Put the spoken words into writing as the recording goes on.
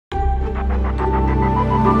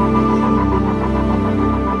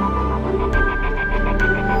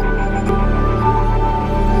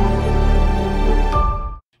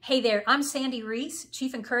there, I'm Sandy Reese,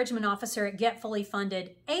 Chief Encouragement Officer at Get Fully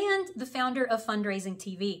Funded and the founder of Fundraising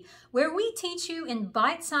TV, where we teach you in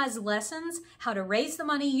bite-sized lessons how to raise the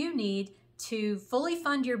money you need to fully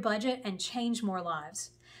fund your budget and change more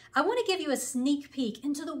lives. I want to give you a sneak peek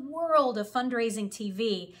into the world of Fundraising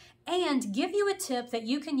TV and give you a tip that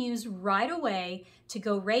you can use right away to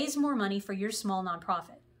go raise more money for your small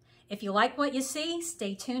nonprofit. If you like what you see,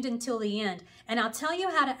 stay tuned until the end, and I'll tell you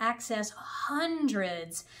how to access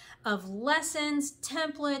hundreds of lessons,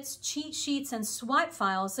 templates, cheat sheets, and swipe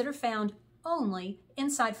files that are found only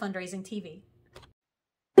inside Fundraising TV.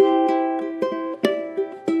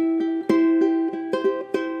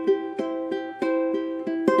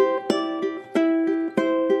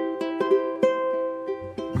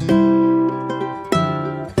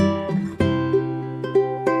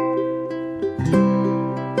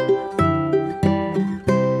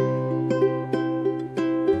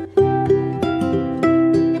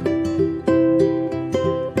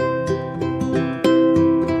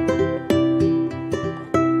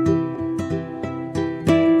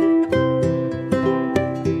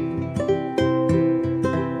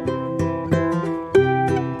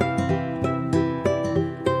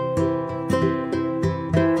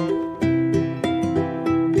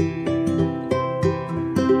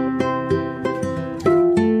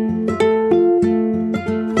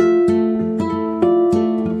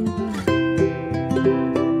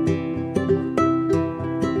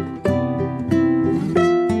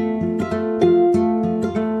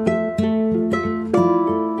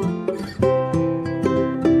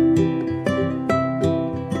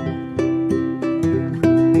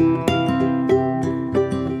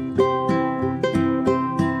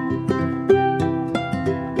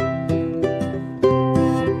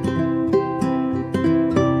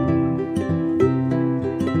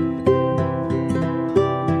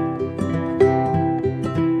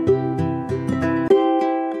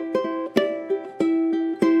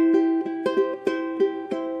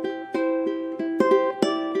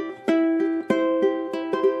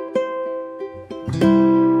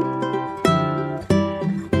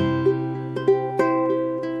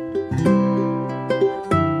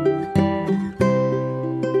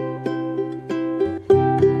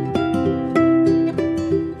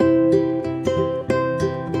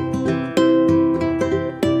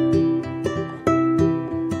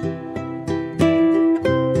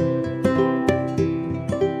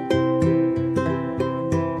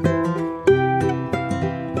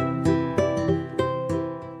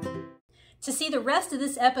 To see the rest of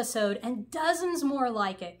this episode and dozens more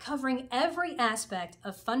like it, covering every aspect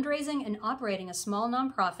of fundraising and operating a small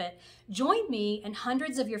nonprofit, join me and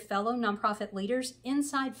hundreds of your fellow nonprofit leaders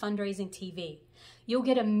inside Fundraising TV. You'll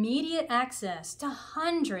get immediate access to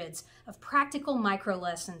hundreds of practical micro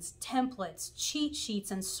lessons, templates, cheat sheets,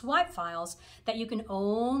 and swipe files that you can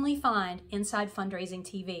only find inside Fundraising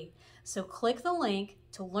TV. So click the link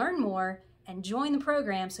to learn more and join the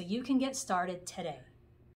program so you can get started today.